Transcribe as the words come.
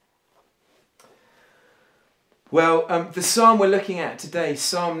Well, the psalm we're looking at today,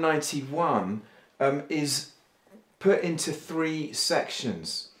 Psalm 91, is put into three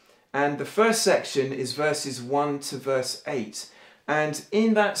sections. And the first section is verses 1 to verse 8. And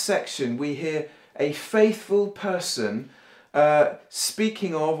in that section, we hear a faithful person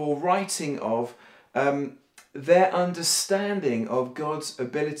speaking of or writing of their understanding of God's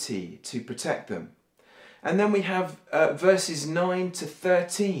ability to protect them. And then we have verses 9 to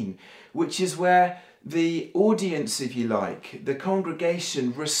 13, which is where the audience, if you like, the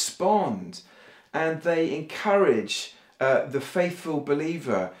congregation respond and they encourage the faithful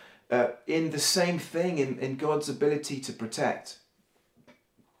believer in the same thing, in God's ability to protect.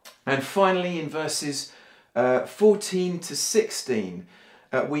 And finally, in verses 14 to 16,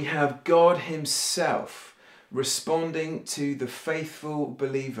 we have God himself responding to the faithful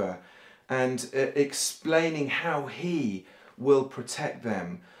believer and explaining how he will protect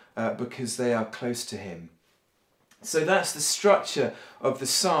them because they are close to him. So that's the structure of the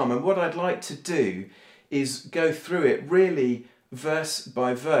psalm, and what I'd like to do is go through it really verse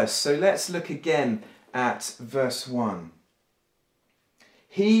by verse. So let's look again at verse 1.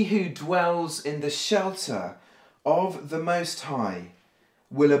 He who dwells in the shelter of the Most High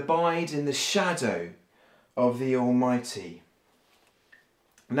will abide in the shadow of the Almighty.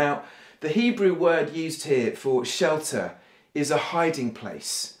 Now, the Hebrew word used here for shelter is a hiding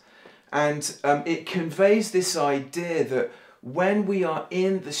place. And it conveys this idea that when we are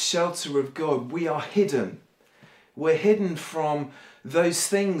in the shelter of God, we are hidden. We're hidden from those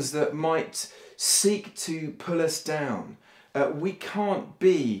things that might seek to pull us down. We can't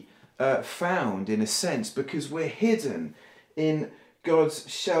be found, in a sense, because we're hidden in God's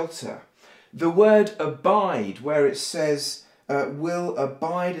shelter. The word abide, where it says, will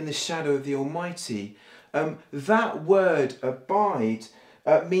abide in the shadow of the Almighty, that word abide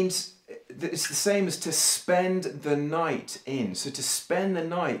means it's the same as to spend the night in. So to spend the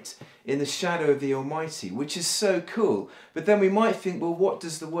night in the shadow of the Almighty, which is so cool. But then we might think, well, what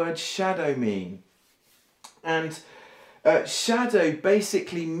does the word shadow mean? And shadow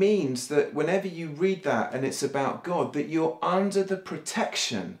basically means that whenever you read that and it's about God, that you're under the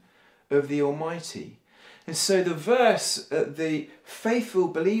protection of the Almighty. And so the verse, the faithful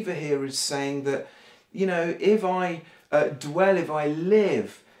believer here is saying that, you know, if I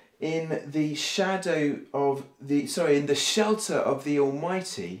live in the shelter of the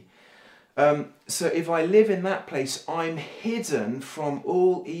Almighty, so if I live in that place, I'm hidden from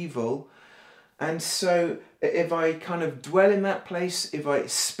all evil. And so if I kind of dwell in that place, if I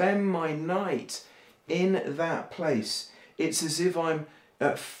spend my night in that place, it's as if I'm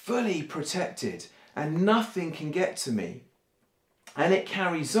fully protected and nothing can get to me. And it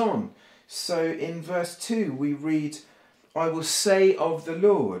carries on. So in verse 2 we read, I will say of the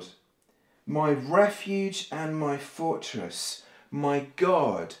Lord, my refuge and my fortress, my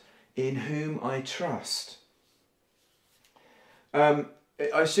God in whom I trust. I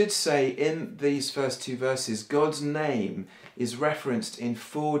should say in these first two verses, God's name is referenced in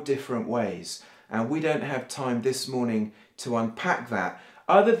 4 different ways. And we don't have time this morning to unpack that,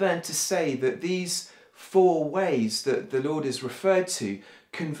 other than to say that these 4 ways that the Lord is referred to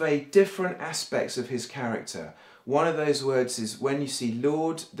convey different aspects of his character. One of those words is when you see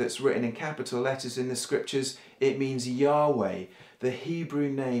Lord that's written in capital letters in the scriptures, it means Yahweh, the Hebrew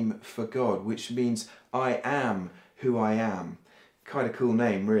name for God, which means I am who I am. Kind of cool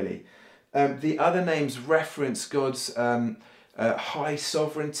name, really. The other names reference God's high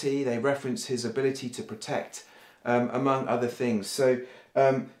sovereignty. They reference his ability to protect, among other things. So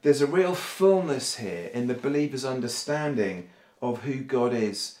there's a real fullness here in the believer's understanding of who God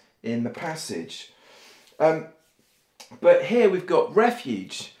is in the passage. But here we've got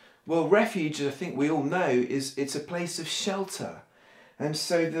refuge. Well, refuge, I think we all know, it's a place of shelter. And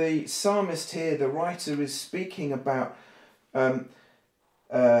so the psalmist here, the writer, is speaking about the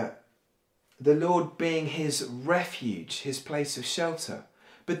Lord being his refuge, his place of shelter.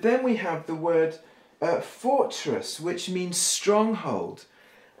 But then we have the word fortress, which means stronghold.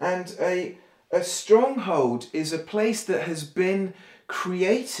 And a stronghold is a place that has been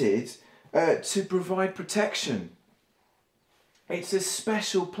created to provide protection. It's a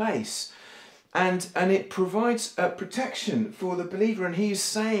special place, and it provides protection for the believer. And he's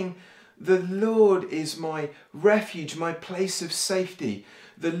saying, the Lord is my refuge, my place of safety.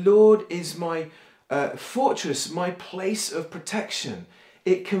 The Lord is my fortress, my place of protection.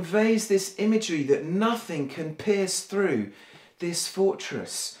 It conveys this imagery that nothing can pierce through this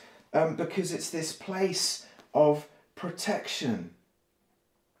fortress because it's this place of protection.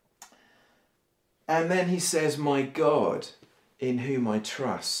 And then he says, my God, in whom I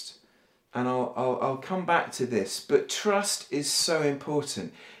trust. and I'll come back to this, but trust is so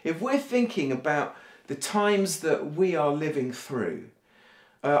important. If we're thinking about the times that we are living through,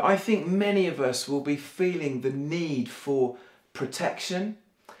 I think many of us will be feeling the need for protection.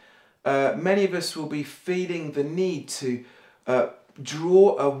 Many of us will be feeling the need to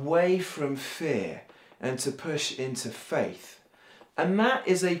draw away from fear and to push into faith. And that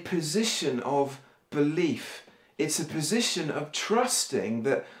is a position of belief. It's a position of trusting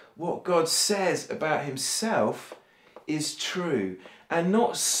that what God says about himself is true, and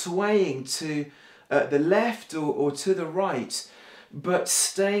not swaying to the left or to the right, but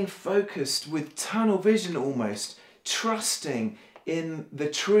staying focused with tunnel vision almost, trusting in the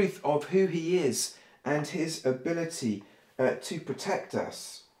truth of who he is and his ability to protect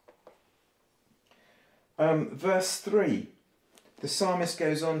us. Verse 3, the psalmist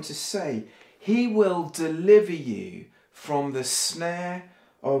goes on to say, he will deliver you from the snare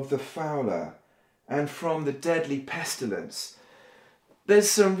of the fowler and from the deadly pestilence. There's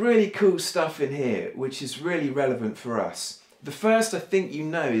some really cool stuff in here which is really relevant for us. The first I think you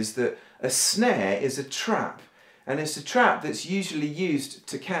know is that a snare is a trap, and it's a trap that's usually used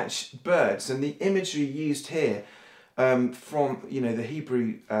to catch birds, and the imagery used here from the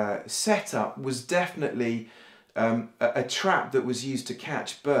Hebrew setup was definitely a trap that was used to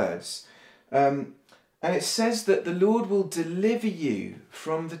catch birds. And it says that the Lord will deliver you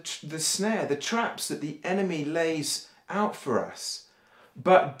from the snare, the traps that the enemy lays out for us.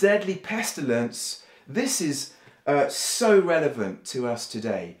 But deadly pestilence, this is so relevant to us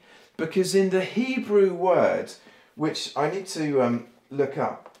today, because in the Hebrew word, which I need to look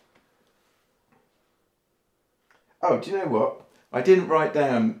up. Oh, do you know what? I didn't write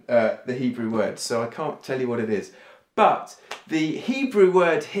down the Hebrew word, so I can't tell you what it is. But the Hebrew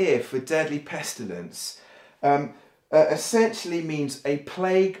word here for deadly pestilence essentially means a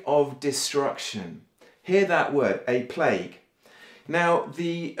plague of destruction. Hear that word, a plague. Now,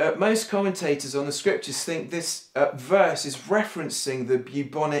 the most commentators on the scriptures think this verse is referencing the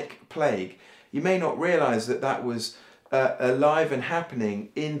bubonic plague. You may not realise that that was alive and happening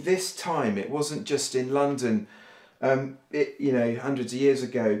in this time. It wasn't just in London, hundreds of years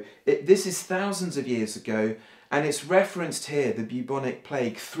ago. This is thousands of years ago, and it's referenced here, the bubonic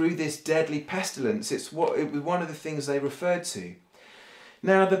plague, through this deadly pestilence. It was one of the things they referred to.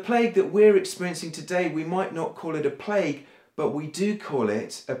 Now, the plague that we're experiencing today, we might not call it a plague, but we do call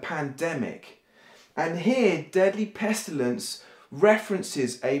it a pandemic. And here, deadly pestilence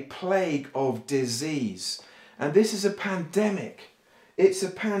references a plague of disease. And this is a pandemic. It's a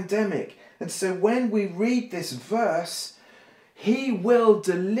pandemic. And so when we read this verse, he will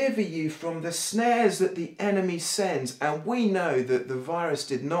deliver you from the snares that the enemy sends. And we know that the virus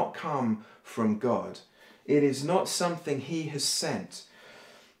did not come from God. It is not something he has sent.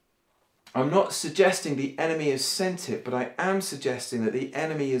 I'm not suggesting the enemy has sent it, but I am suggesting that the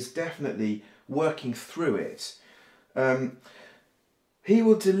enemy is definitely working through it. He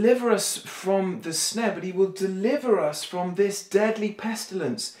will deliver us from the snare, but he will deliver us from this deadly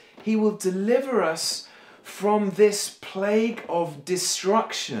pestilence. He will deliver us from this plague of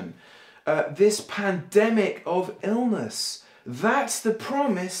destruction, this pandemic of illness. That's the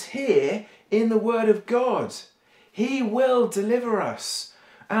promise here in the Word of God. He will deliver us.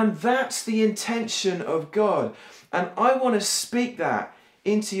 And that's the intention of God. And I want to speak that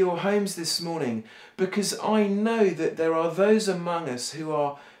into your homes this morning, because I know that there are those among us who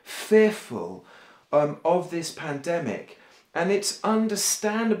are fearful of this pandemic. And it's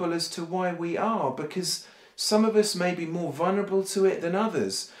understandable as to why we are, because some of us may be more vulnerable to it than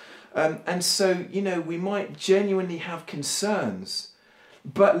others. And so, we might genuinely have concerns.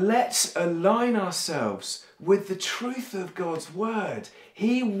 But let's align ourselves with the truth of God's word.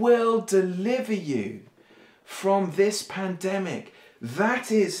 He will deliver you from this pandemic.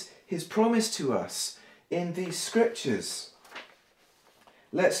 That is his promise to us in these scriptures.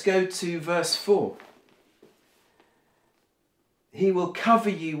 Let's go to verse 4. He will cover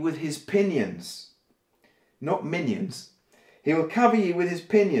you with his pinions, not minions. He will cover you with his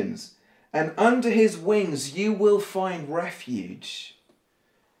pinions, and under his wings you will find refuge.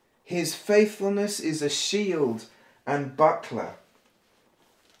 His faithfulness is a shield and buckler.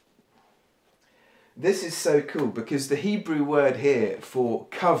 This is so cool, because the Hebrew word here for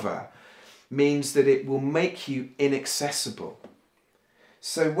cover means that it will make you inaccessible.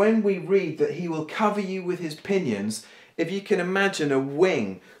 So when we read that he will cover you with his pinions, if you can imagine a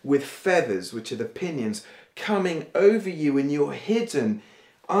wing with feathers, which are the pinions, coming over you, and you're hidden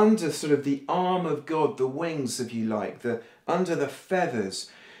under sort of the arm of God, the wings, if you like, under the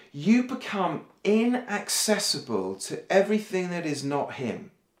feathers, you become inaccessible to everything that is not him.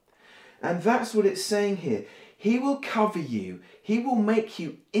 And that's what it's saying here. He will cover you. He will make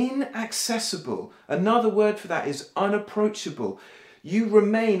you inaccessible. Another word for that is unapproachable. You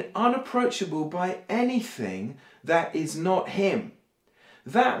remain unapproachable by anything that is not him.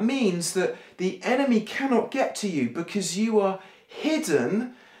 That means that the enemy cannot get to you because you are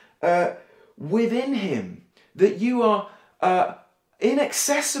hidden within him. That you are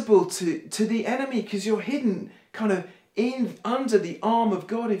inaccessible to the enemy because you're hidden kind of in under the arm of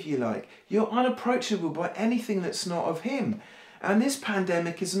God, if you like. You're unapproachable by anything that's not of him. And this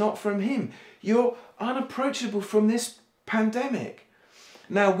pandemic is not from him. You're unapproachable from this pandemic.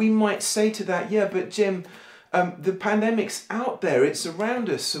 Now, we might say to that, yeah, but Jim, the pandemic's out there, it's around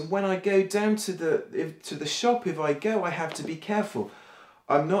us. And when I go down to the shop, if I go, I have to be careful.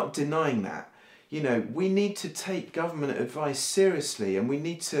 I'm not denying that. You know, we need to take government advice seriously, and we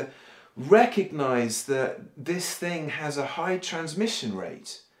need to recognize that this thing has a high transmission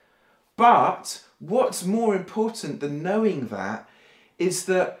rate. But what's more important than knowing that is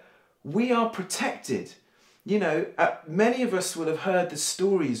that we are protected. You know, many of us will have heard the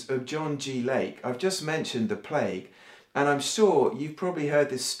stories of John G. Lake. I've just mentioned the plague, and I'm sure you've probably heard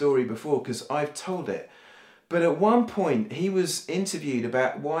this story before because I've told it. But at one point, he was interviewed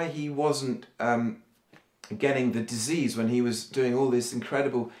about why he wasn't getting the disease when he was doing all these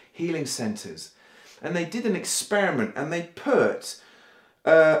incredible healing centres. And they did an experiment, and they put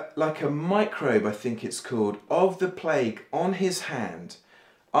like a microbe, I think it's called, of the plague on his hand.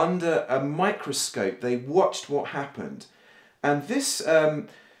 Under a microscope, they watched what happened. And this,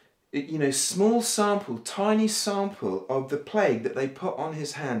 small sample, tiny sample of the plague that they put on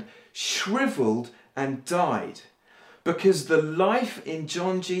his hand shriveled and died because the life in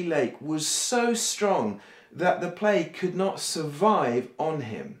John G. Lake was so strong that the plague could not survive on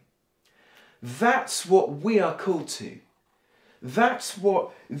him. That's what we are called to. That's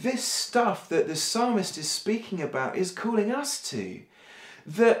what this stuff that the psalmist is speaking about is calling us to.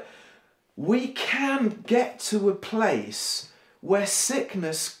 That we can get to a place where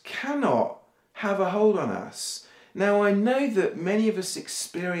sickness cannot have a hold on us. Now, I know that many of us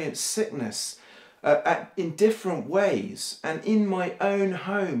experience sickness in different ways, and in my own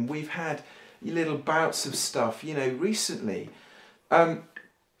home we've had little bouts of stuff, recently.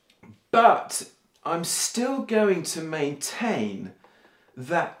 But I'm still going to maintain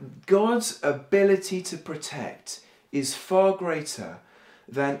that God's ability to protect is far greater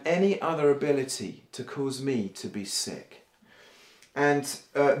than any other ability to cause me to be sick. And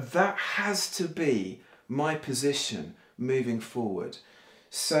that has to be my position moving forward.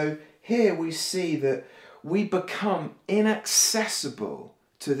 So here we see that we become inaccessible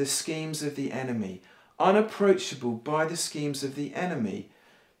to the schemes of the enemy, unapproachable by the schemes of the enemy.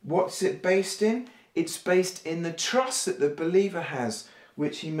 What's it based in? It's based in the trust that the believer has,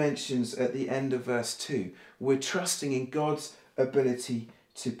 which he mentions at the end of verse 2. We're trusting in God's ability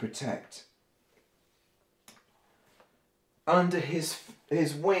to protect. Under his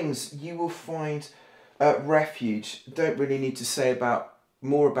wings you will find refuge. Don't really need to say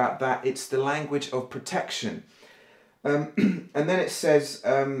more about that. It's the language of protection. And then it says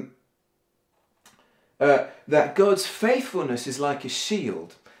that God's faithfulness is like a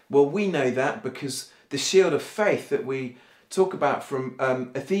shield. Well, we know that because the shield of faith that we talk about from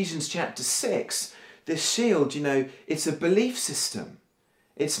Ephesians chapter 6, this shield, it's a belief system.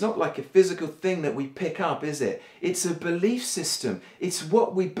 It's not like a physical thing that we pick up, is it? It's a belief system. It's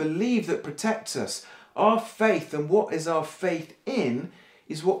what we believe that protects us. Our faith, and what is our faith in,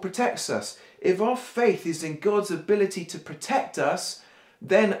 is what protects us. If our faith is in God's ability to protect us,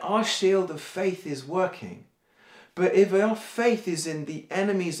 then our shield of faith is working. But if our faith is in the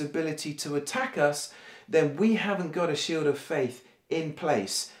enemy's ability to attack us, then we haven't got a shield of faith in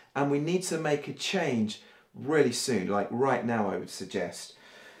place, and we need to make a change really soon, like right now, I would suggest.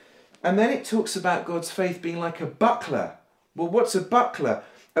 And then it talks about God's faith being like a buckler. Well, what's a buckler?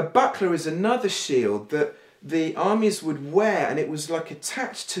 A buckler is another shield that the armies would wear, and it was like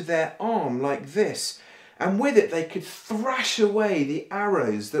attached to their arm like this. And with it they could thrash away the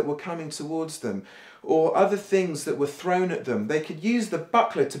arrows that were coming towards them, or other things that were thrown at them. They could use the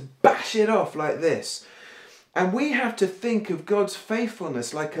buckler to bash it off like this. And we have to think of God's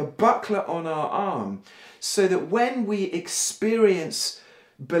faithfulness like a buckler on our arm, so that when we experience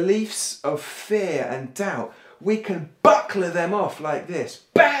beliefs of fear and doubt, we can buckler them off like this,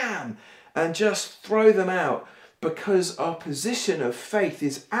 bam, and just throw them out, because our position of faith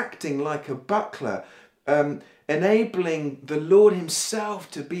is acting like a buckler, enabling the Lord himself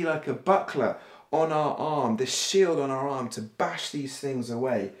to be like a buckler on our arm, this shield on our arm to bash these things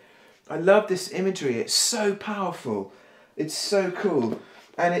away. I love this imagery. It's so powerful. It's so cool.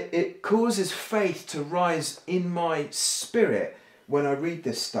 And it causes faith to rise in my spirit when I read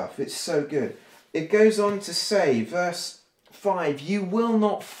this stuff. It's so good. It goes on to say, verse 5, you will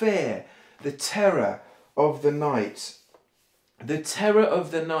not fear the terror of the night. The terror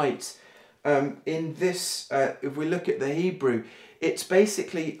of the night, in this, if we look at the Hebrew, it's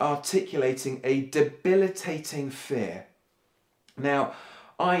basically articulating a debilitating fear. Now,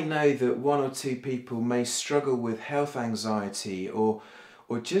 I know that one or two people may struggle with health anxiety or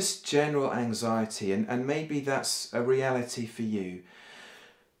just general anxiety, and maybe that's a reality for you.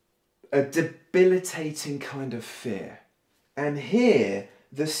 A debilitating kind of fear. And here,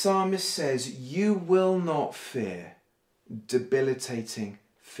 the psalmist says, you will not fear debilitating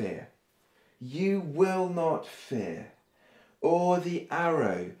fear. You will not fear, or the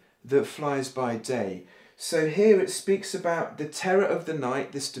arrow that flies by day. So here it speaks about the terror of the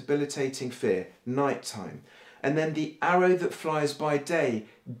night, this debilitating fear, nighttime. And then the arrow that flies by day,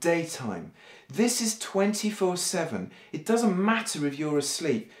 daytime. This is 24/7. It doesn't matter if you're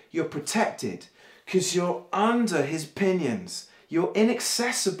asleep. You're protected because you're under his pinions. You're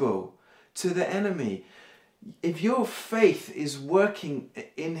inaccessible to the enemy. If your faith is working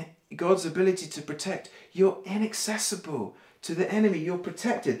in God's ability to protect, you're inaccessible to the enemy. You're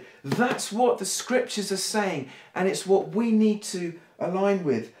protected. That's what the scriptures are saying, and it's what we need to align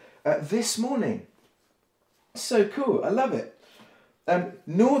with this morning. So cool. I love it.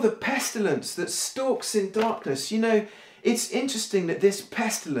 Nor the pestilence that stalks in darkness. You know, it's interesting that this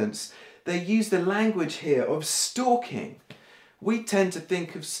pestilence, they use the language here of stalking. We tend to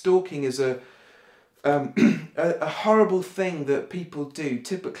think of stalking as a horrible thing that people do.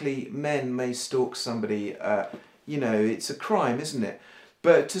 Typically, men may stalk somebody. It's a crime, isn't it?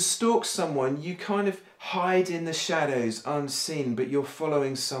 But to stalk someone, you kind of hide in the shadows unseen, but you're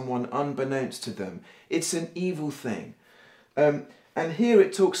following someone unbeknownst to them. It's an evil thing. And here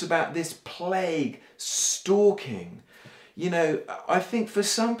it talks about this plague, stalking. You know, I think for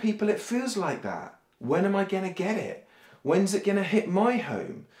some people it feels like that. When am I going to get it? When's it going to hit my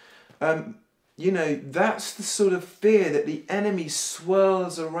home? That's the sort of fear that the enemy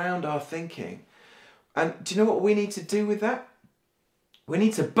swirls around our thinking. And do you know what we need to do with that? We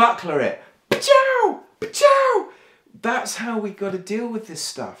need to buckler it. Pachow! Pachow! That's how we got to deal with this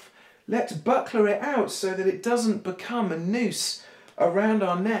stuff. Let's buckler it out so that it doesn't become a noose around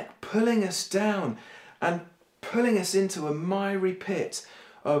our neck, pulling us down and pulling us into a miry pit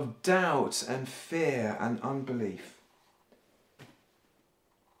of doubt and fear and unbelief.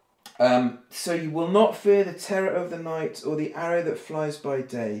 So you will not fear the terror of the night or the arrow that flies by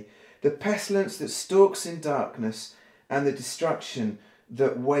day, the pestilence that stalks in darkness, and the destruction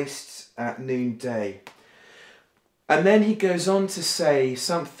that wastes at noonday. And then he goes on to say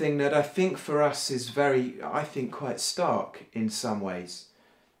something that I think for us is quite stark in some ways.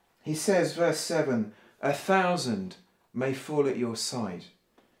 He says, verse 7, 1,000 may fall at your side,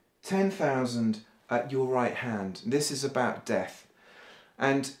 10,000 at your right hand. This is about death.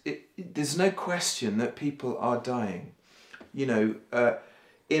 And there's no question that people are dying. You know,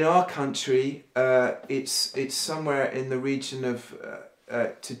 in our country, it's somewhere in the region of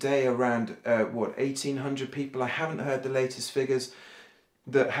today around 1,800 people. I haven't heard the latest figures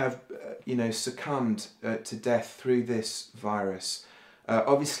that have succumbed to death through this virus.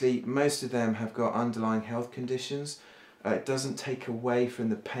 Obviously, most of them have got underlying health conditions. It doesn't take away from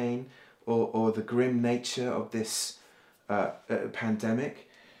the pain or the grim nature of this pandemic.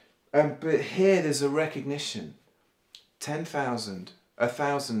 But here there's a recognition. 10,000,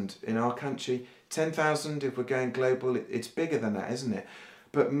 1,000 in our country, 10,000 if we're going global, it's bigger than that, isn't it?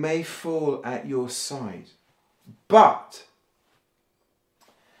 But may fall at your side. But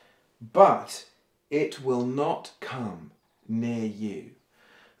it will not come near you.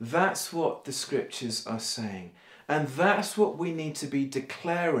 That's what the scriptures are saying. And that's what we need to be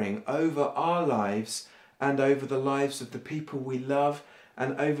declaring over our lives and over the lives of the people we love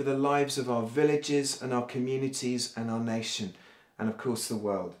and over the lives of our villages and our communities and our nation and of course the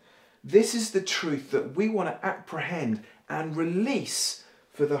world. This is the truth that we want to apprehend and release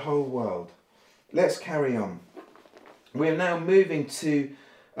for the whole world. Let's carry on. We're now moving to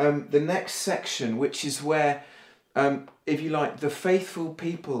the next section, which is where, if you like, the faithful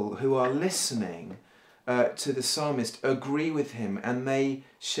people who are listening to the psalmist agree with him and they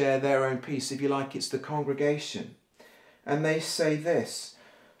share their own peace. If you like, it's the congregation. And they say this,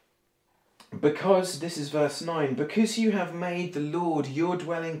 because, this is verse 9, because you have made the Lord your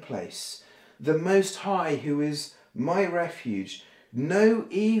dwelling place, the Most High who is my refuge, no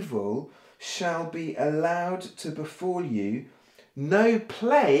evil shall be allowed to befall you, no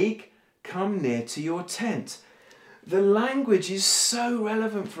plague come near to your tent. the language is so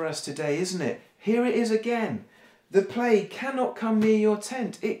relevant for us today, isn't it? Here it is again. The plague cannot come near your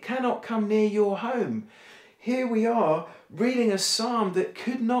tent. It cannot come near your home. Here we are reading a psalm that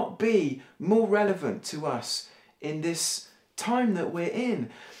could not be more relevant to us in this time that we're in.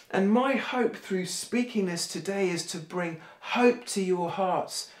 And my hope through speaking this today is to bring hope to your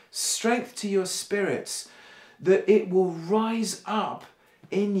hearts, strength to your spirits, that it will rise up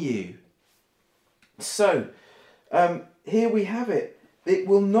in you. So, here we have it. It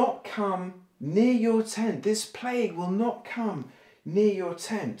will not come near your tent. This plague will not come near your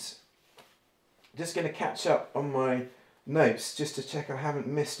tent. Just going to catch up on my notes just to check I haven't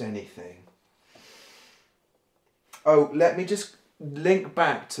missed anything. Oh, let me just link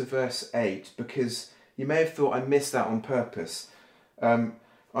back to verse 8, because you may have thought I missed that on purpose.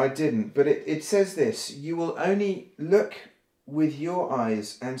 I didn't, but it says this: you will only look with your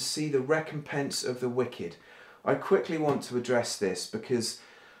eyes and see the recompense of the wicked. I quickly want to address this because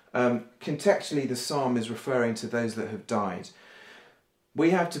contextually the psalm is referring to those that have died.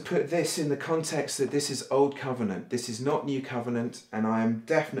 We have to put this in the context that this is Old Covenant. This is not New Covenant, and I am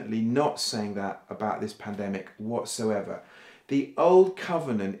definitely not saying that about this pandemic whatsoever. The Old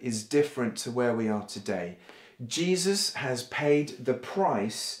Covenant is different to where we are today. Jesus has paid the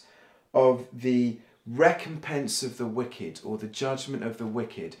price of the recompense of the wicked, or the judgment of the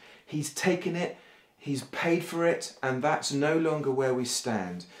wicked. He's taken it, he's paid for it, and that's no longer where we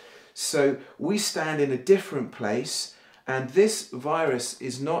stand. So we stand in a different place, and this virus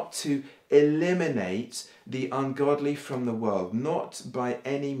is not to eliminate the ungodly from the world, not by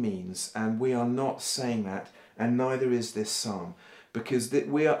any means, and we are not saying that, and neither is this psalm, because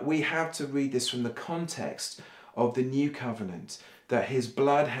we have to read this from the context of the new covenant, that his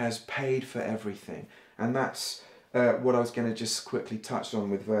blood has paid for everything. And that's what I was going to just quickly touch on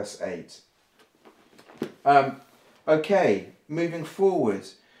with verse 8. Okay, moving forward.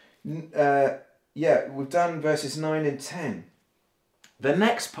 We've done verses 9 and 10. The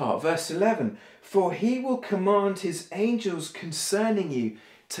next part, verse 11. For he will command his angels concerning you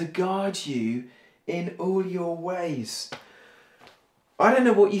to guard you in all your ways. I don't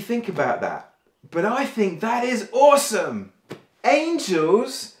know what you think about that, but I think that is awesome.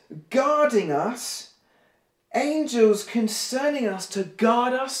 Angels guarding us, angels concerning us to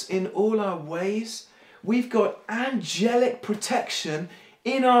guard us in all our ways. We've got angelic protection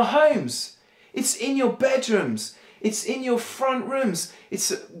in our homes. It's in your bedrooms. It's in your front rooms.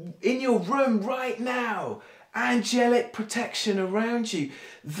 It's in your room right now. Angelic protection around you.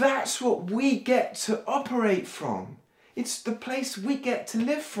 That's what we get to operate from. It's the place we get to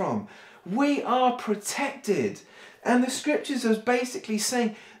live from. We are protected. And the scriptures are basically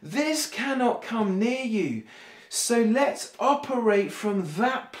saying, this cannot come near you. So let's operate from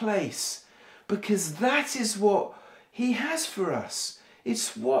that place, because that is what he has for us.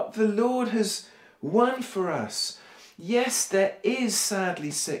 It's what the Lord has won for us. Yes, there is sadly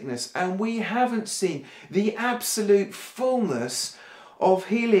sickness, and we haven't seen the absolute fullness of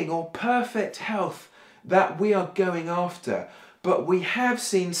healing or perfect health that we are going after. But we have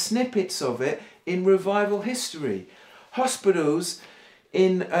seen snippets of it in revival history. Hospitals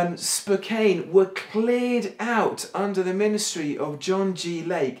in Spokane were cleared out under the ministry of John G.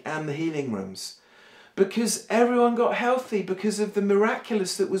 Lake and the healing rooms, because everyone got healthy because of the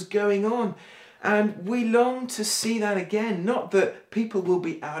miraculous that was going on. And we long to see that again. Not that people will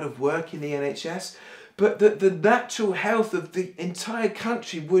be out of work in the NHS, but that the natural health of the entire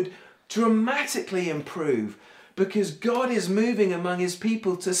country would dramatically improve, because God is moving among his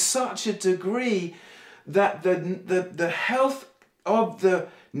people to such a degree that the health of the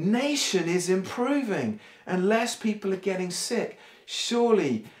nation is improving and less people are getting sick.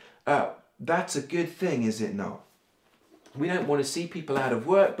 Surely that's a good thing, is it not? We don't want to see people out of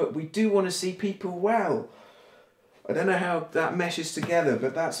work, but we do want to see people well. I don't know how that meshes together,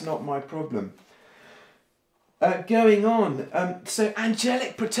 but that's not my problem. Going on, so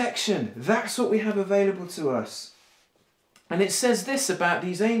angelic protection, that's what we have available to us. And it says this about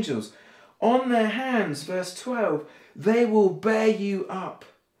these angels. On their hands, verse 12, they will bear you up,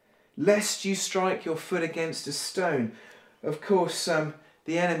 lest you strike your foot against a stone. Of course,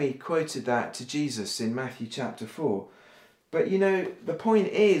 the enemy quoted that to Jesus in Matthew chapter 4. But you know, the point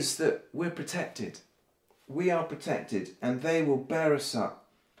is that we're protected. We are protected, and they will bear us up.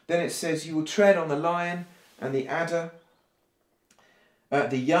 Then it says, you will tread on the lion and the adder,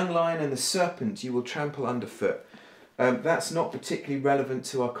 the young lion and the serpent you will trample underfoot. That's not particularly relevant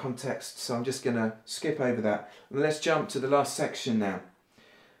to our context, so I'm just going to skip over that. And let's jump to the last section now.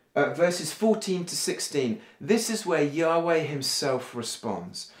 Verses 14 to 16. This is where Yahweh himself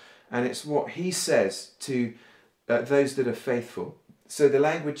responds. And it's what he says to those that are faithful. So the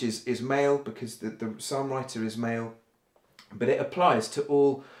language is male because the psalm writer is male, but it applies to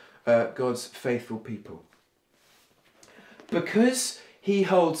all God's faithful people. Because he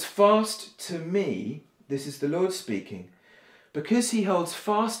holds fast to me, this is the Lord speaking, because he holds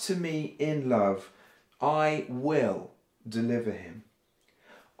fast to me in love, I will deliver him.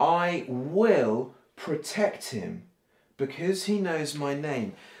 I will protect him because he knows my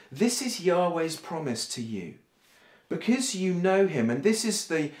name. This is Yahweh's promise to you. Because you know him, and this is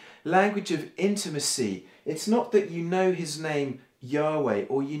the language of intimacy. It's not that you know his name Yahweh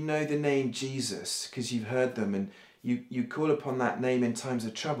or you know the name Jesus because you've heard them and you call upon that name in times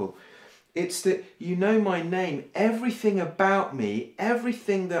of trouble. It's that you know my name, everything about me,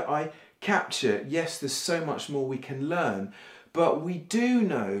 everything that I capture. Yes, there's so much more we can learn, but we do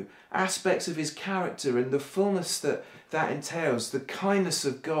know aspects of his character and the fullness that entails, the kindness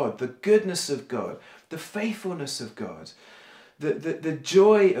of God, the goodness of God, the faithfulness of God, the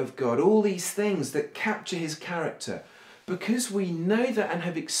joy of God, all these things that capture his character. Because we know that and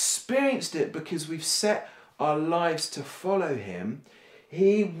have experienced it, because we've set our lives to follow him,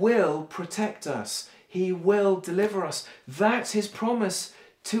 he will protect us. He will deliver us. That's his promise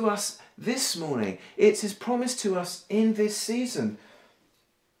to us this morning. It's his promise to us in this season.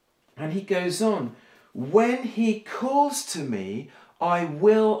 And he goes on, when he calls to me, I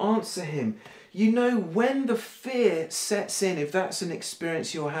will answer him. You know, when the fear sets in, if that's an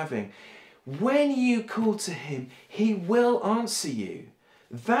experience you're having, when you call to him, he will answer you.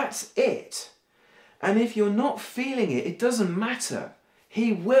 That's it. And if you're not feeling it, it doesn't matter.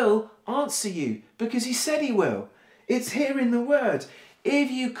 He will answer you because he said he will. It's here in the word. If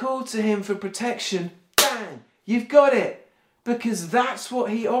you call to him for protection, bang, you've got it, because that's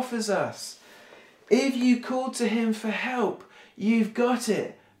what he offers us. If you call to him for help, you've got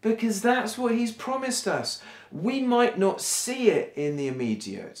it, because that's what he's promised us. We might not see it in the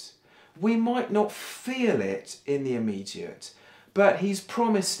immediate. We might not feel it in the immediate, but he's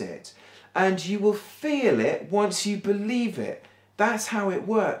promised it. And you will feel it once you believe it. That's how it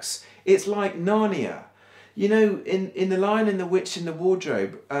works. It's like Narnia. You know, in The Lion and the Witch and the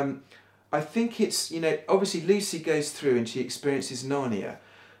Wardrobe, I think it's, you know, obviously Lucy goes through and she experiences Narnia.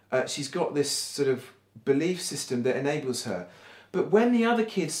 She's got this sort of belief system that enables her. But when the other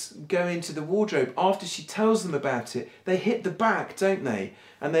kids go into the wardrobe, after she tells them about it, they hit the back, don't they?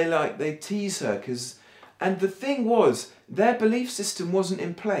 And they tease her. And the thing was, their belief system wasn't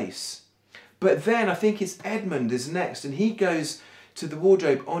in place. But then I think it's Edmund is next, and he goes to the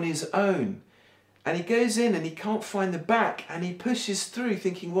wardrobe on his own. And he goes in and he can't find the back, and he pushes through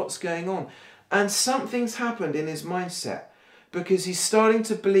thinking what's going on. And something's happened in his mindset because he's starting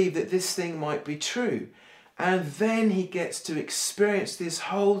to believe that this thing might be true. And then he gets to experience this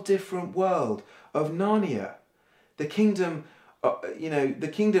whole different world of Narnia. The kingdom, the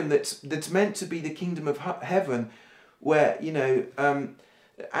kingdom that's meant to be the kingdom of heaven, where,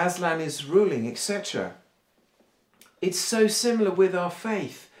 Aslan is ruling, etc. It's so similar with our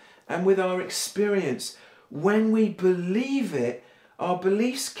faith and with our experience. When we believe it, our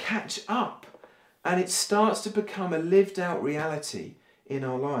beliefs catch up and it starts to become a lived out reality in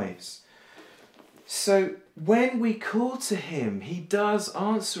our lives. So when we call to him, he does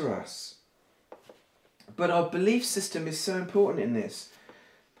answer us. But our belief system is so important in this.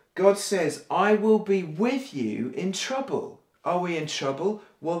 God says, I will be with you in trouble. Are we in trouble?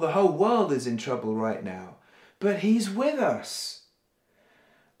 Well, the whole world is in trouble right now. But he's with us.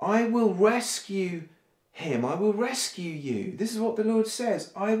 I will rescue him. I will rescue you. This is what the Lord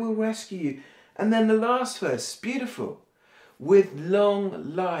says. I will rescue you. And then the last verse, beautiful. With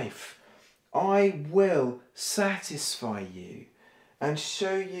long life, I will satisfy you and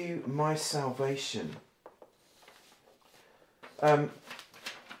show you my salvation. And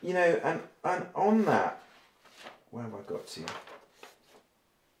on that, where have I got to?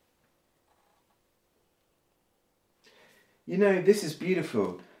 This is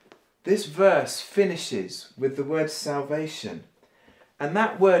beautiful. This verse finishes with the word salvation. And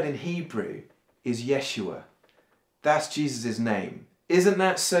that word in Hebrew is Yeshua. That's Jesus' name. Isn't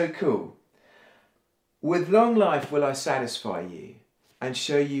that so cool? With long life will I satisfy you and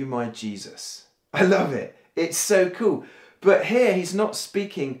show you my Jesus. I love it. It's so cool. But here he's not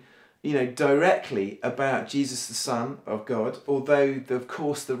speaking, directly about Jesus, the Son of God, although, of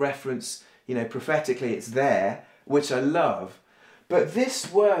course, the reference, prophetically it's there, which I love. But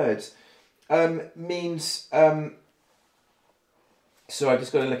this word means, so I've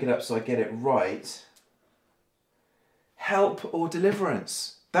just got to look it up so I get it right. Help or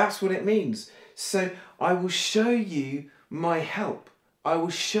deliverance. That's what it means. So I will show you my help. I will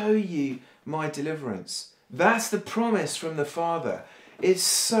show you my deliverance. That's the promise from the Father. It's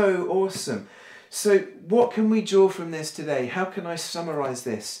so awesome. So what can we draw from this today? How can I summarize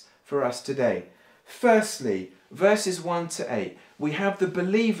this for us today? Firstly, verses 1 to 8, we have the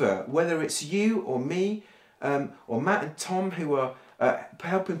believer, whether it's you or me, or Matt and Tom who are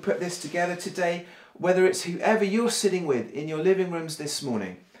helping put this together today, whether it's whoever you're sitting with in your living rooms this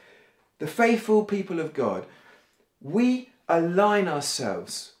morning, the faithful people of God, we align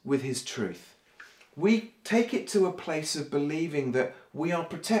ourselves with his truth. We take it to a place of believing that we are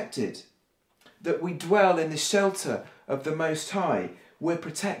protected, that we dwell in the shelter of the Most High, we're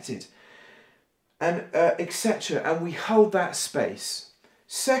protected, and etc. And we hold that space.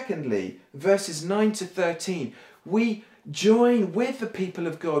 Secondly, verses 9 to 13, we join with the people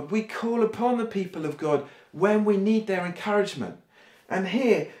of God. We call upon the people of God when we need their encouragement. And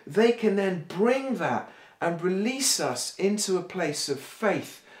here they can then bring that and release us into a place of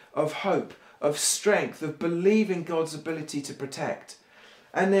faith, of hope, of strength, of believing God's ability to protect.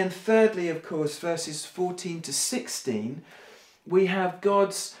 And then thirdly, of course, verses 14 to 16, we have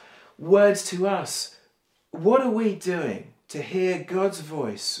God's words to us. What are we doing to hear God's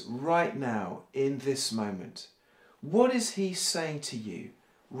voice right now in this moment? What is he saying to you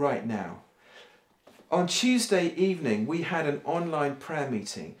right now? On Tuesday evening, we had an online prayer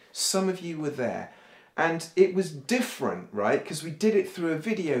meeting. Some of you were there. And it was different, right? Because we did it through a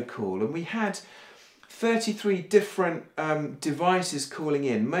video call and we had 33 different devices calling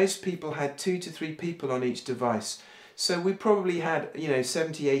in. Most people had 2 to 3 people on each device. So we probably had,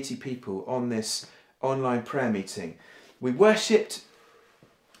 70, 80 people on this online prayer meeting. We worshipped,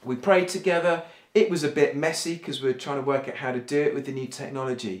 we prayed together. It was a bit messy because we were trying to work out how to do it with the new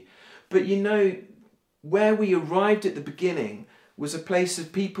technology. But where we arrived at the beginning was a place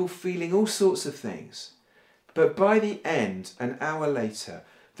of people feeling all sorts of things. But by the end, an hour later,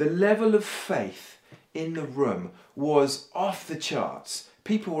 the level of faith in the room was off the charts.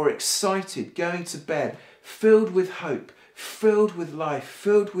 People were excited, going to bed, filled with hope, filled with life,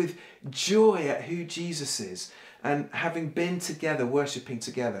 filled with joy at who Jesus is and having been together, worshipping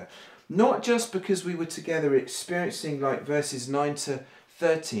together. Not just because we were together experiencing like verses 9 to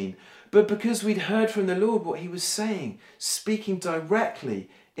 13, but because we'd heard from the Lord what he was saying, speaking directly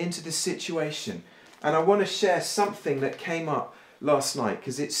into the situation. And I want to share something that came up last night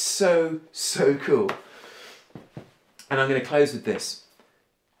because it's so cool. And I'm going to close with this.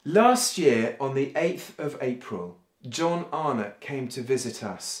 Last year, on the 8th of April, John Arnott came to visit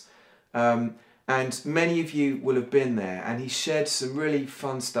us. And many of you will have been there. And he shared some really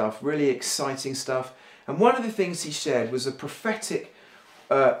fun stuff, really exciting stuff. And one of the things he shared was a prophetic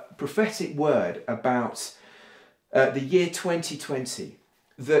word about the year 2020.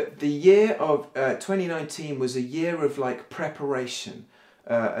 That the year of 2019 was a year of like preparation,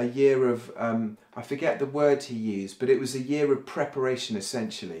 a year of, I forget the word he used, but it was a year of preparation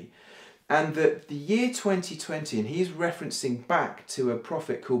essentially. And that the year 2020, and he's referencing back to a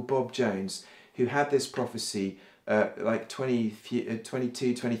prophet called Bob Jones, who had this prophecy like 22,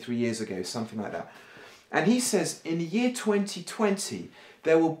 23 years ago, something like that. And he says in the year 2020,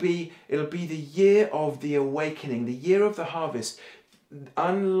 it'll be the year of the awakening, the year of the harvest,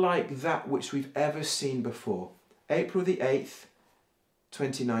 unlike that which we've ever seen before. April the 8th,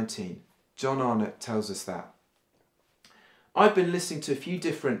 2019. John Arnott tells us that. I've been listening to a few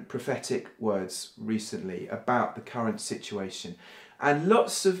different prophetic words recently about the current situation. And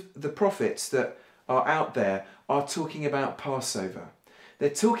lots of the prophets that are out there are talking about Passover. They're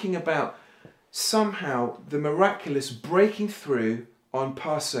talking about somehow the miraculous breaking through on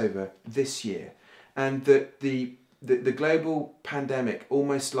Passover this year. And that the global pandemic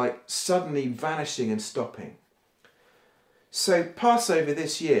almost like suddenly vanishing and stopping. So Passover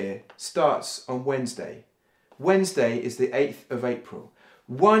this year starts on Wednesday. Wednesday is the 8th of April.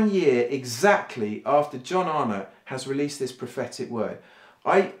 1 year exactly after John Arnott has released this prophetic word.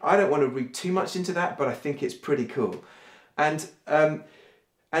 I don't want to read too much into that, but I think it's pretty cool. And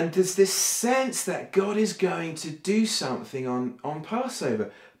there's this sense that God is going to do something on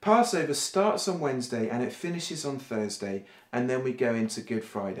Passover. Passover starts on Wednesday and it finishes on Thursday, and then we go into Good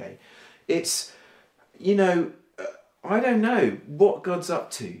Friday. It's, I don't know what God's up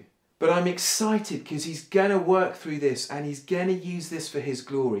to, but I'm excited because he's going to work through this and he's going to use this for his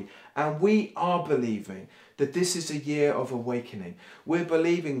glory. And we are believing that this is a year of awakening. We're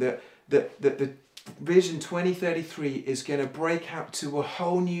believing that the Vision 2033 is going to break out to a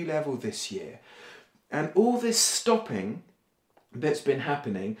whole new level this year. And all this stopping that's been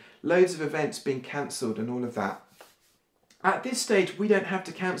happening, loads of events being cancelled and all of that. At this stage, we don't have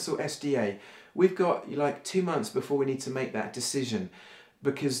to cancel SDA. We've got like 2 months before we need to make that decision.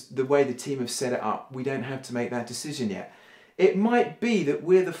 because the way the team have set it up, we don't have to make that decision yet. It might be that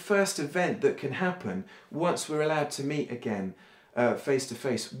we're the first event that can happen once we're allowed to meet again face to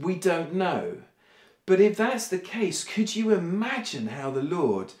face. We don't know. But if that's the case, could you imagine how the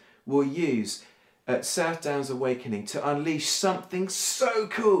Lord will use South Downs Awakening to unleash something so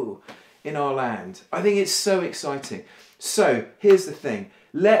cool in our land? I think it's so exciting. So here's the thing.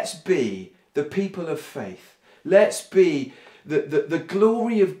 Let's be the people of faith. Let's be the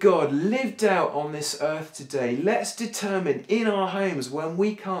glory of God lived out on this earth today. Let's determine in our homes when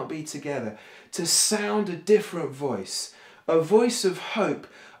we can't be together to sound a different voice, a voice of hope,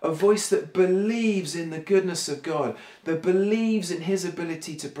 a voice that believes in the goodness of God, that believes in his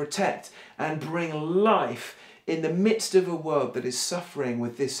ability to protect and bring life in the midst of a world that is suffering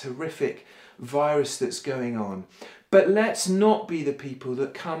with this horrific virus that's going on. But let's not be the people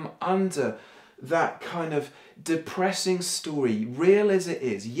that come under that kind of depressing story, real as it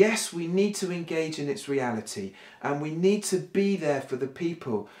is. Yes, we need to engage in its reality, and we need to be there for the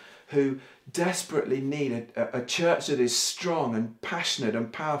people who desperately need a church that is strong and passionate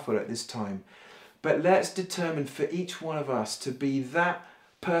and powerful at this time. But let's determine for each one of us to be that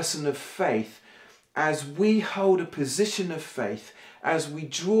person of faith as we hold a position of faith, as we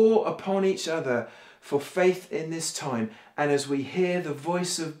draw upon each other for faith in this time, and as we hear the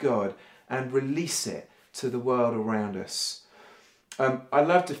voice of God and release it to the world around us. I'd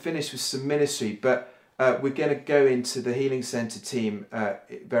love to finish with some ministry, but we're going to go into the Healing Centre team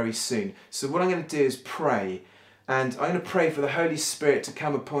very soon. So what I'm going to do is pray, and I'm going to pray for the Holy Spirit to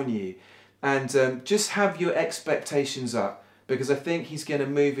come upon you, and just have your expectations up, because I think he's going to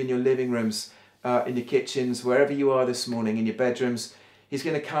move in your living rooms, in your kitchens, wherever you are this morning, in your bedrooms. He's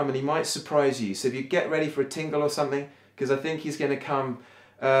going to come and he might surprise you. So if you get ready for a tingle or something, because I think he's going to come.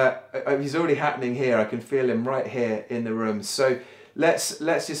 He's already happening here. I can feel him right here in the room. So let's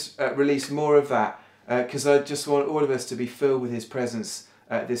just release more of that, because I just want all of us to be filled with his presence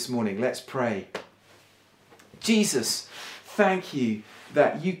this morning. Let's pray. Jesus, thank you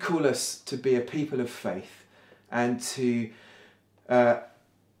that you call us to be a people of faith and to live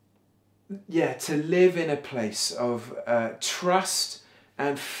in a place of trust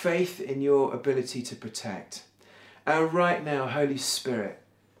and faith in your ability to protect. And right now, Holy Spirit,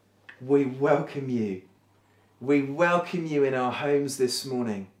 we welcome you. We welcome you in our homes this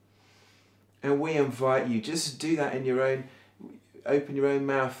morning. And we invite you, just do that in your own, open your own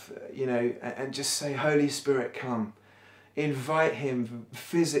mouth, and just say, Holy Spirit, come. Invite him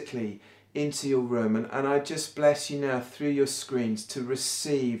physically into your room. And I just bless you now through your screens to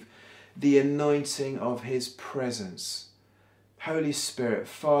receive the anointing of his presence. Holy Spirit,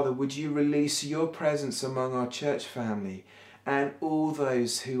 Father, would you release your presence among our church family and all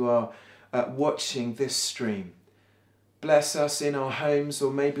those who are watching this stream. Bless us in our homes,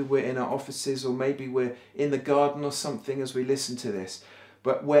 or maybe we're in our offices, or maybe we're in the garden or something as we listen to this.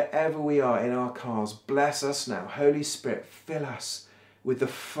 But wherever we are in our cars, bless us now. Holy Spirit, fill us with the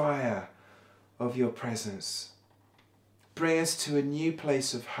fire of your presence. Bring us to a new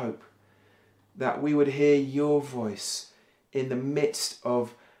place of hope, that we would hear your voice in the midst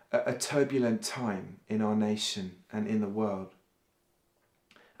of a turbulent time in our nation and in the world.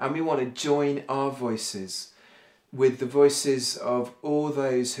 And we want to join our voices with the voices of all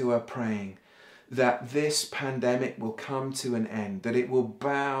those who are praying that this pandemic will come to an end, that it will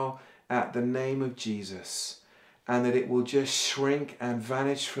bow at the name of Jesus, and that it will just shrink and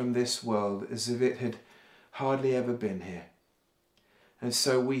vanish from this world as if it had hardly ever been here. And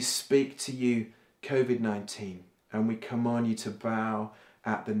so we speak to you, COVID-19, and we command you to bow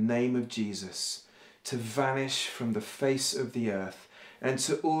at the name of Jesus, to vanish from the face of the earth. And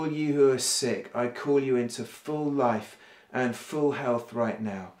to all you who are sick, I call you into full life and full health right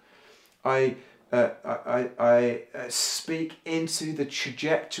now. I speak into the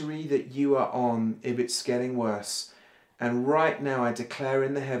trajectory that you are on if it's getting worse. And right now I declare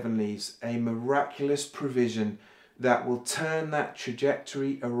in the heavenlies a miraculous provision that will turn that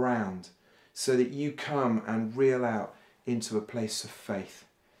trajectory around so that you come and reel out into a place of faith.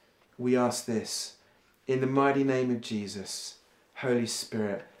 We ask this in the mighty name of Jesus. Holy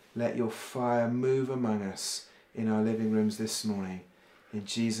Spirit, let your fire move among us in our living rooms this morning. In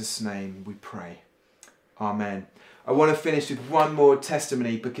Jesus' name we pray. Amen. I want to finish with one more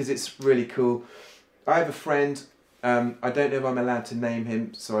testimony because it's really cool. I have a friend, I don't know if I'm allowed to name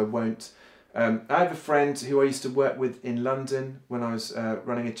him, so I won't. I have a friend who I used to work with in London when I was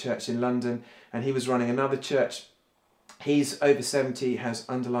running a church in London, and he was running another church. He's over 70, has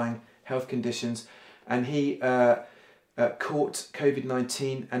underlying health conditions, and he caught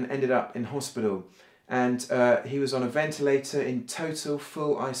COVID-19 and ended up in hospital. and he was on a ventilator in total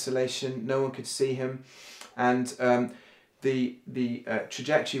full isolation. No one could see him, and the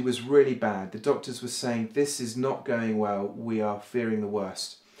trajectory was really bad. The doctors were saying, this is not going well, we are fearing the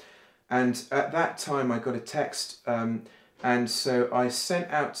worst. And at that time I got a text, and so I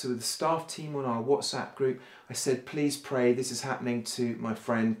sent out to the staff team on our WhatsApp group, I said, please pray, this is happening to my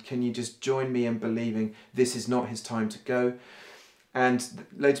friend, can you just join me in believing this is not his time to go? And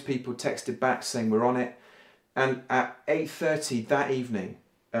loads of people texted back saying we're on it. And at 8:30 that evening,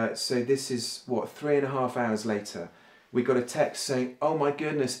 so this is what, 3.5 hours later, we got a text saying, oh my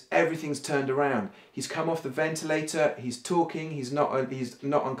goodness, everything's turned around. He's come off the ventilator, he's talking, he's not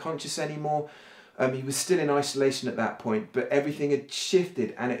unconscious anymore. He was still in isolation at that point, but everything had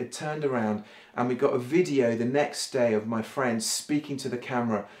shifted and it had turned around. And we got a video the next day of my friend speaking to the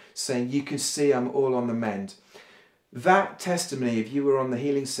camera saying, you can see I'm all on the mend. That testimony, if you were on the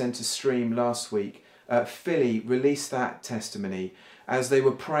Healing Centre stream last week, Philly released that testimony as they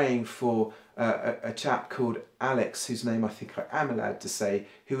were praying for a chap called Alex, whose name I think I am allowed to say,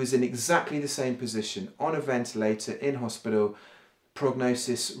 who was in exactly the same position, on a ventilator, in hospital,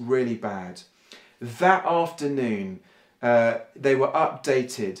 prognosis really bad. That afternoon, they were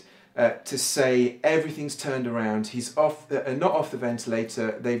updated to say everything's turned around, he's off, not off the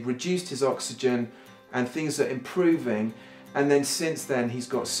ventilator, they've reduced his oxygen and things are improving, and then since then he's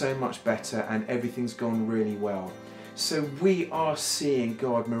got so much better and everything's gone really well. So we are seeing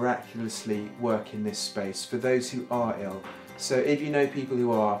God miraculously work in this space for those who are ill. So if you know people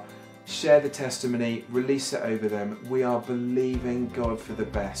who are, share the testimony, release it over them. We are believing God for the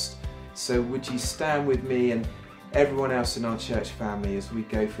best. So would you stand with me and everyone else in our church family as we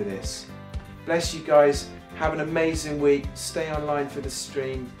go for this. Bless you guys, have an amazing week, stay online for the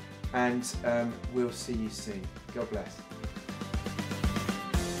stream, and we'll see you soon. God bless.